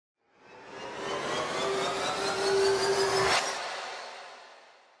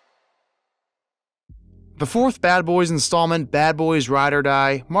The fourth Bad Boys installment, Bad Boys Ride or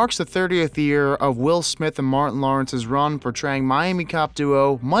Die, marks the 30th year of Will Smith and Martin Lawrence's run portraying Miami cop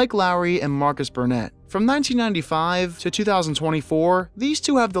duo Mike Lowrey and Marcus Burnett. From 1995 to 2024, these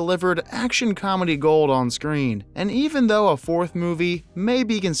two have delivered action comedy gold on screen, and even though a fourth movie may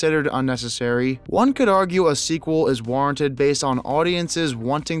be considered unnecessary, one could argue a sequel is warranted based on audiences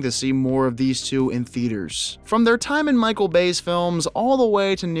wanting to see more of these two in theaters. From their time in Michael Bay's films all the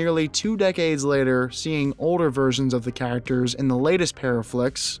way to nearly 2 decades later seeing older versions of the characters in the latest pair of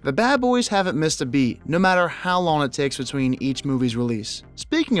flicks, the Bad Boys haven't missed a beat, no matter how long it takes between each movie's release.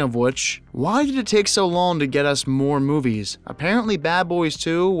 Speaking of which, why did it take so long to get us more movies? Apparently Bad Boys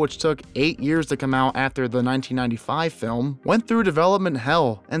 2, which took 8 years to come out after the 1995 film, went through development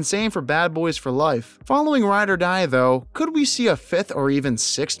hell, and same for Bad Boys for Life. Following Ride or Die though, could we see a 5th or even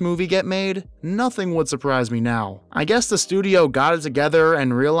 6th movie get made? Nothing would surprise me now. I guess the studio got it together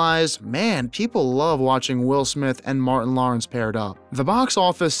and realized, man, people love watching Will Smith and Martin Lawrence paired up. The box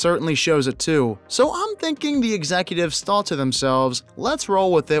office certainly shows it too, so I'm thinking the executives thought to themselves, let's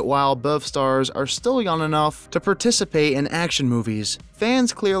roll with it while both stars are still young enough to participate in action movies.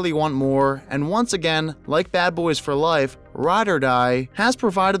 Fans clearly want more, and once again, like Bad Boys for Life, Ride or Die has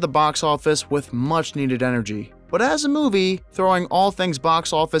provided the box office with much needed energy. But as a movie, throwing all things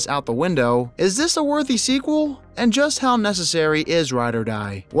box office out the window, is this a worthy sequel? And just how necessary is Ride or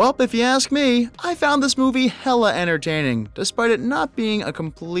Die? Well, if you ask me, I found this movie hella entertaining, despite it not being a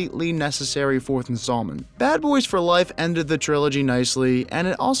completely necessary 4th installment. Bad Boys for Life ended the trilogy nicely, and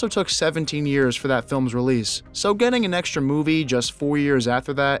it also took 17 years for that film's release, so getting an extra movie just 4 years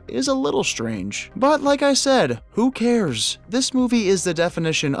after that is a little strange. But like I said, who cares? This movie is the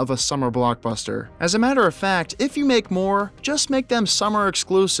definition of a summer blockbuster. As a matter of fact, if you make more, just make them summer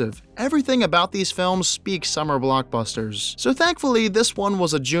exclusive. Everything about these films speaks summer blockbusters. So thankfully, this one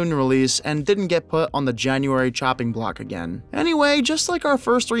was a June release and didn't get put on the January chopping block again. Anyway, just like our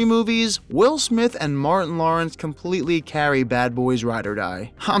first 3 movies, Will Smith and Martin Lawrence completely carry Bad Boys Ride or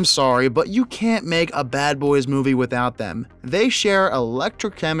Die. I'm sorry, but you can't make a Bad Boys movie without them. They share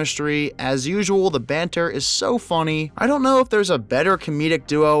electric chemistry. As usual, the banter is so funny. I don't know if there's a better comedic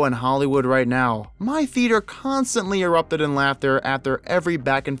duo in Hollywood right now. My theater constantly erupted in laughter after every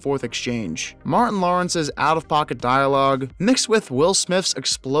back and forth exchange. Martin Lawrence's out-of-pocket dialogue, mixed with Will Smith's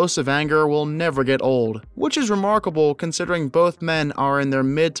explosive anger, will never get old, which is remarkable considering both men are in their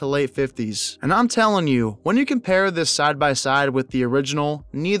mid to late 50s. And I'm telling you, when you compare this side by side with the original,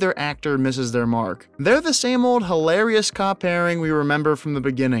 neither actor misses their mark. They're the same old hilarious cop pairing we remember from the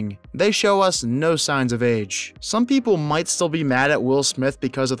beginning. They show us no signs of age. Some people might still be mad at Will Smith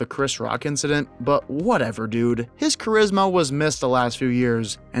because of the Chris Rock incident, but whatever, dude. His charisma was missed the last few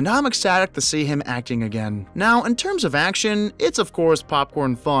years, and I'm ecstatic to see him acting again. Now, in terms of action, it's of course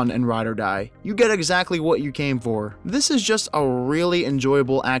popcorn fun in Ride or Die. You get exactly what you came for. This is just a really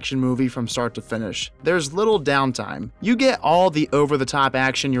enjoyable action movie from start to finish. There's little downtime. You get all the over-the-top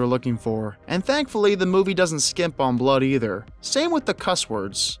action you're looking for, and thankfully the movie doesn't skimp on blood either. Same with the cuss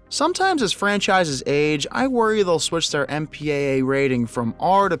words. Sometimes as franchises age, I worry they'll switch their MPAA rating from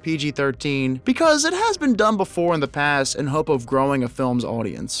R to PG-13 because it has been done before in the past in hope of growing a film's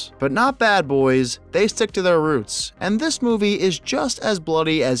audience. But not Bad Boys, they stick to their roots, and this movie is just as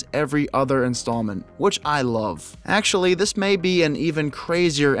bloody as every other installment, which I love. Actually, this may be an even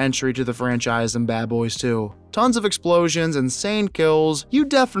crazier entry to the franchise than Bad Boys 2. Tons of explosions, insane kills. You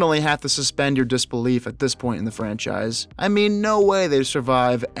definitely have to suspend your disbelief at this point in the franchise. I mean, no way they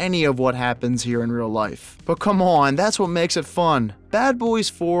survive any of what happens here in real life. But come on, that's what makes it fun. Bad Boys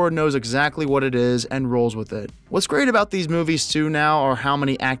 4 knows exactly what it is and rolls with it. What's great about these movies too now are how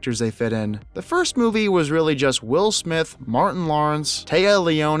many actors they fit in. The first movie was really just Will Smith, Martin Lawrence, Téa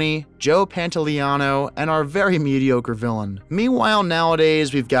Leoni, Joe Pantoliano, and our very mediocre villain. Meanwhile,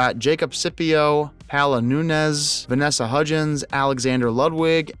 nowadays we've got Jacob Scipio, Paula Nunes, Vanessa Hudgens, Alexander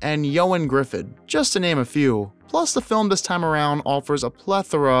Ludwig, and Ioan Gruffudd, just to name a few. Plus, the film this time around offers a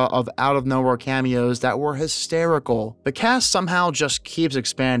plethora of out-of-nowhere cameos that were hysterical. The cast somehow just keeps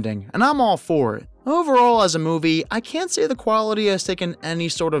expanding, and I'm all for it. Overall, as a movie, I can't say the quality has taken any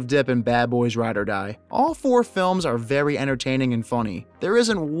sort of dip in Bad Boys Ride or Die. All 4 films are very entertaining and funny. There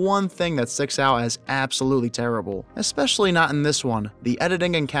isn't one thing that sticks out as absolutely terrible, especially not in this one. The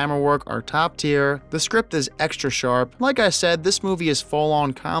editing and camera work are top tier, the script is extra sharp. Like I said, this movie is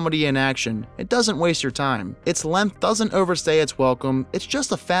full-on comedy and action. It doesn't waste your time. Its length doesn't overstay its welcome. It's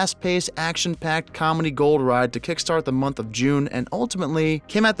just a fast-paced, action-packed comedy gold ride to kickstart the month of June and ultimately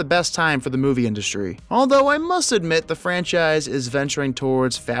came at the best time for the movie industry. Although I must admit the franchise is venturing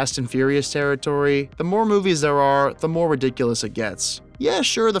towards Fast and Furious territory. The more movies there are, the more ridiculous it gets. Yeah,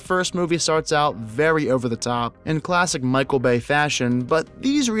 sure, the first movie starts out very over the top, in classic Michael Bay fashion, but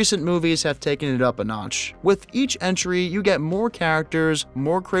these recent movies have taken it up a notch. With each entry, you get more characters,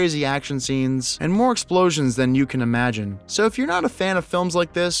 more crazy action scenes, and more explosions than you can imagine. So if you're not a fan of films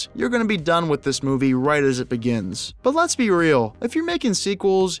like this, you're gonna be done with this movie right as it begins. But let's be real, if you're making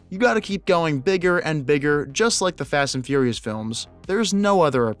sequels, you gotta keep going bigger and bigger, just like the Fast and Furious films. There's no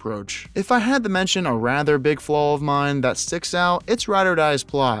other approach. If I had to mention a rather big flaw of mine that sticks out, it's Ride or Die's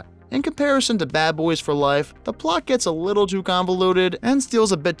plot. In comparison to Bad Boys for Life, the plot gets a little too convoluted and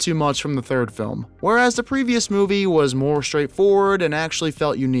steals a bit too much from the third film, whereas the previous movie was more straightforward and actually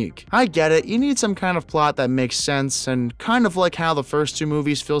felt unique. I get it, you need some kind of plot that makes sense, and kind of like how the first two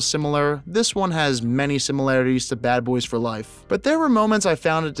movies feel similar, this one has many similarities to Bad Boys for Life. But there were moments I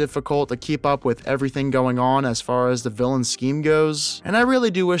found it difficult to keep up with everything going on as far as the villain scheme goes, and I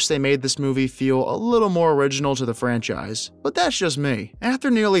really do wish they made this movie feel a little more original to the franchise. But that's just me. After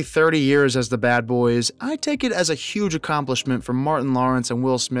nearly 30 years as the Bad Boys, I take it as a huge accomplishment for Martin Lawrence and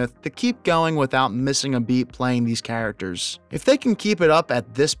Will Smith to keep going without missing a beat playing these characters. If they can keep it up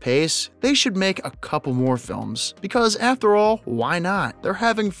at this pace, they should make a couple more films. Because after all, why not? They're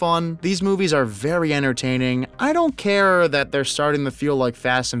having fun, these movies are very entertaining, I don't care that they're starting to feel like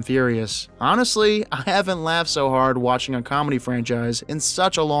Fast and Furious. Honestly, I haven't laughed so hard watching a comedy franchise in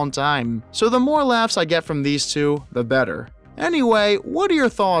such a long time. So the more laughs I get from these two, the better. Anyway, what are your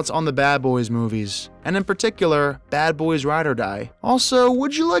thoughts on the Bad Boys movies? And in particular, Bad Boys Ride or Die? Also,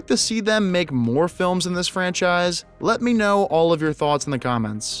 would you like to see them make more films in this franchise? Let me know all of your thoughts in the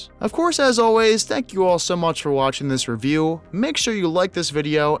comments. Of course, as always, thank you all so much for watching this review. Make sure you like this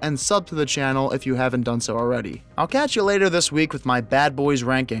video and sub to the channel if you haven't done so already. I'll catch you later this week with my Bad Boys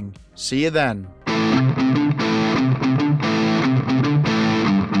ranking. See you then.